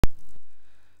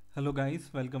Hello guys,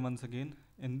 welcome once again.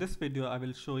 In this video I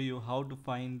will show you how to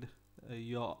find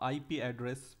your IP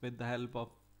address with the help of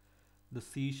the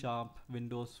C#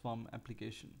 Windows Form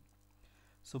application.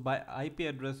 So by IP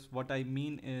address what I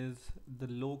mean is the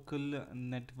local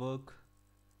network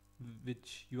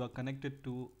which you are connected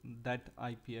to, that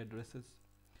IP addresses.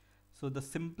 So the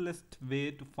simplest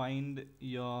way to find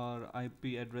your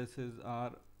IP addresses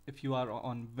are, if you are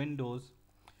on Windows,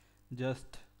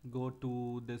 just go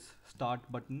to this start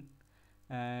button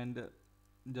and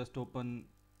just open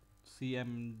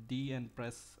CMD and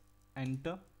press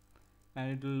enter,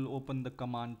 and it will open the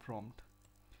command prompt.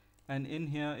 And in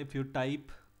here if you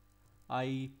type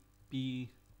IP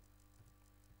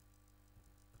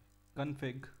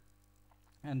config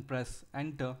and press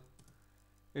enter,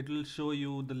 it will show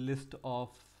you the list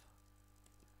of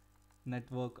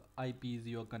network IPs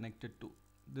you are connected to.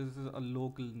 This is a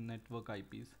local network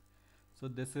IPs. So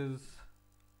this is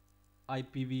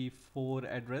IPv4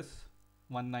 address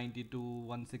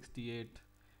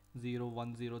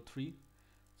 192.168.0.103.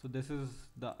 So this is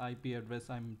the IP address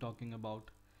I'm talking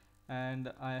about,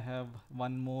 and I have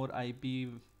one more IP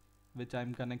which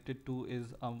I'm connected to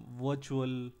is a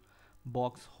virtual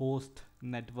box host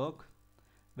network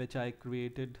which I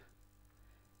created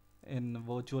in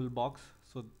VirtualBox.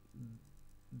 So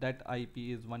that IP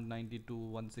is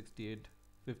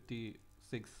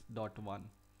 192.168.56.1.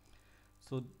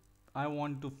 So I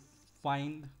want to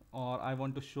find, or I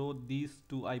want to show these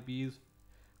two IPs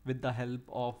with the help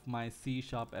of my C#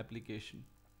 application.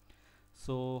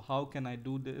 So how can I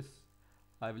do this?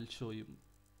 I will show you.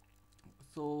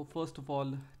 So first of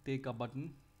all, take a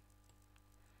button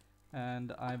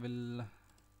and I will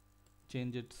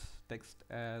change its text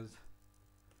as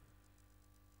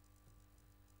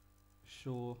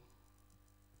show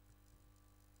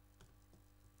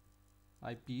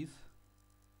IPs,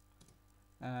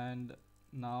 and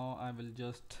now I will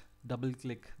just double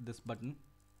click this button,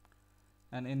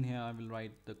 and in here I will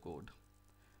write the code.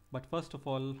 But first of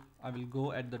all I will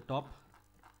go at the top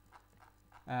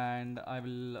and I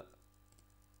will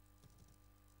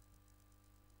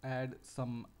add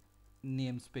some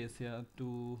namespace here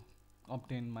to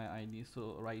obtain my ID.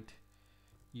 So write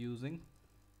using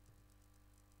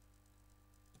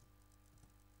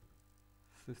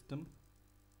system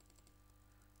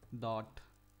dot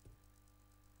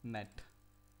net.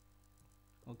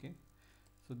 Okay,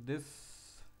 so this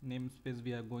namespace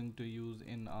we are going to use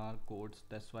in our codes,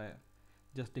 that's why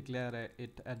just declare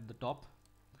it at the top.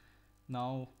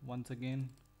 Now once again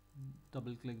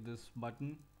double click this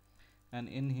button, and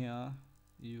in here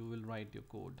you will write your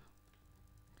code,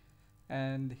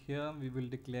 and here we will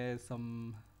declare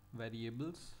some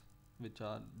variables which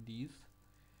are these.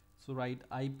 So write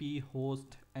IP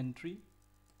host entry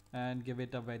and give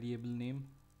it a variable name,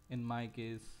 in my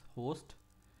case host,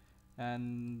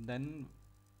 and then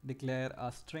declare a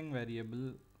string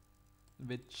variable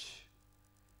which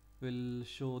will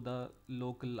show the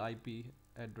local IP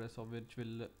address, or which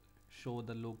will show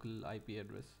the local IP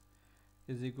address,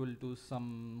 is equal to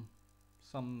some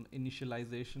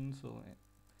initialization. So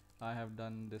I have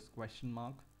done this question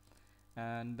mark,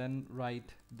 and then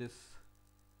write this,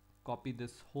 copy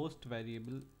this host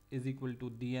variable is equal to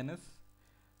DNS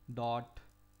dot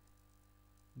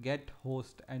get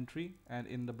host entry, and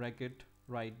in the bracket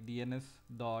write DNS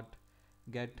dot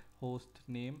get host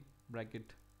name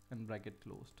bracket and bracket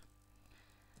closed.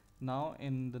 Now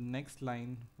in the next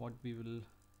line what we will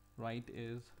write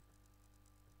is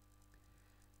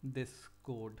this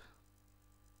code.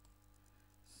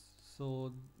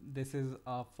 So this is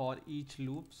a for each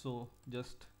loop, so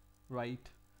just write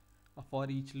a for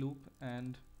each loop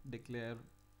and declare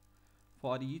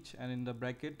for each, and in the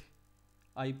bracket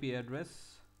IP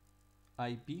address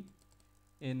IP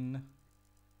in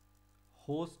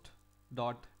host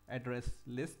dot address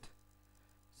list.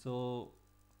 So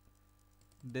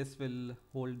this will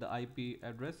hold the IP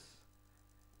address,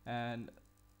 and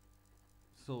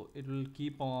so it will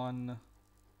keep on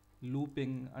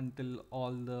looping until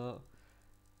all the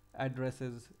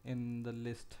addresses in the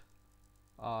list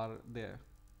are there.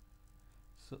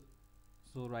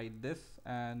 So write this,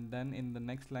 and then in the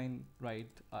next line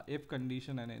write if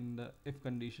condition, and in the if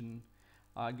condition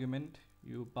argument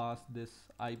you pass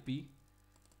this IP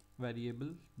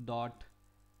variable dot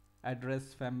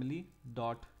address family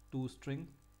dot toString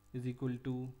is equal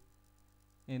to,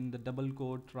 in the double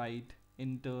quote write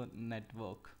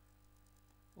internetwork.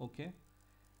 Okay,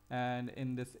 and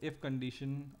in this if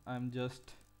condition I'm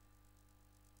just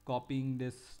copying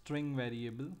this string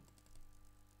variable,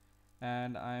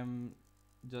 and I'm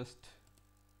just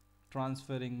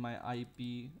transferring my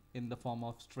IP in the form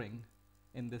of string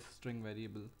in this string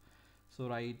variable. So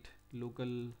write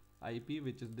local IP,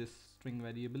 which is this string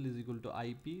variable, is equal to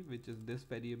IP, which is this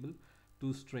variable,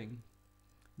 to string,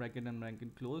 bracket and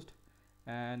bracket closed.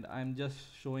 And I'm just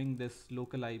showing this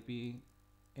local IP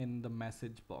in the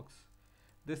message box.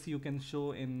 This you can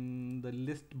show in the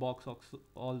list box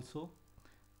also.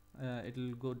 It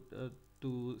will go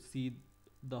to see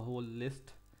the whole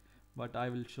list, but I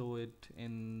will show it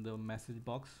in the message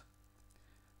box.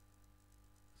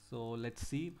 So let's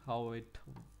see how it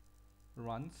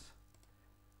runs.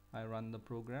 I run the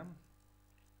program,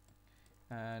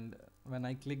 and when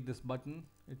I click this button,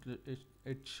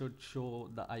 it should show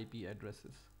the IP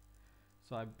addresses.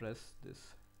 So I press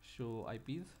this show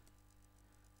IPs.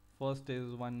 First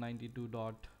is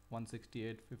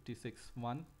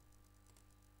 192.168.56.1.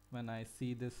 When I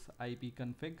see this IP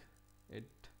config,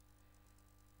 it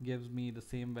gives me the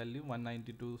same value,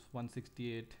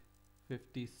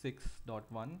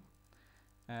 192.168.56.1.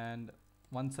 and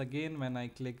once again when I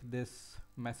click this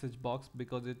message box,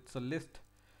 because it's a list,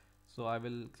 so I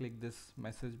will click this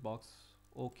message box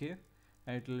OK,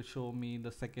 and it will show me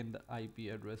the second IP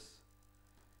address,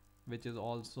 which is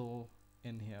also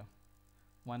in here,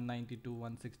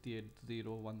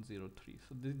 192.168.0.103.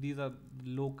 So these are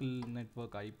local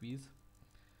network IPs.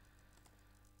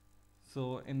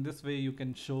 So in this way you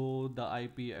can show the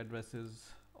IP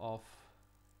addresses of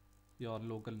your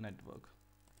local network.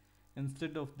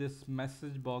 Instead of this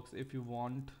message box, if you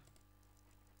want,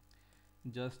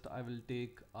 just I will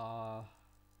take a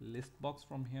list box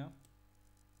from here,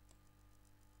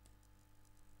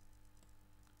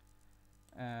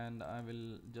 and I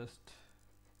will just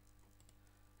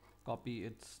copy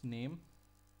its name,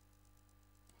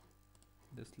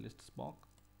 this list box,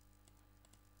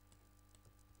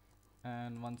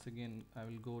 and once again I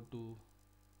will go to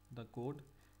the code,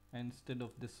 and instead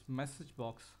of this message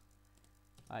box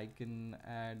I can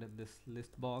add this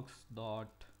list box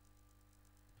dot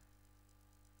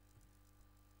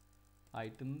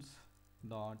items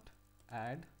dot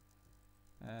add,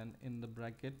 and in the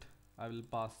bracket I will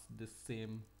pass this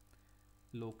same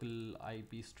local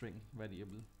IP string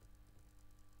variable.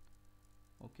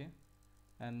 Okay,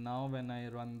 and now when I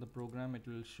run the program, it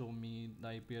will show me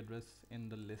the IP address in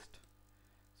the list.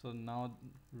 So now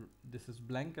this is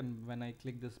blank, and when I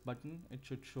click this button, it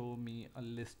should show me a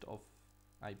list of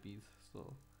IPs.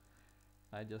 So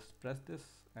I just press this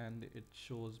and it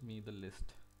shows me the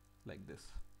list like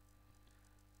this.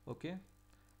 Okay,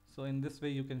 so in this way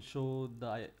you can show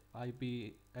the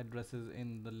IP addresses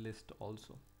in the list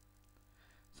also.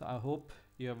 So I hope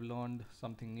you have learned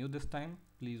something new this time.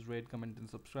 Please rate, comment and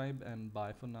subscribe, and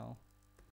bye for now.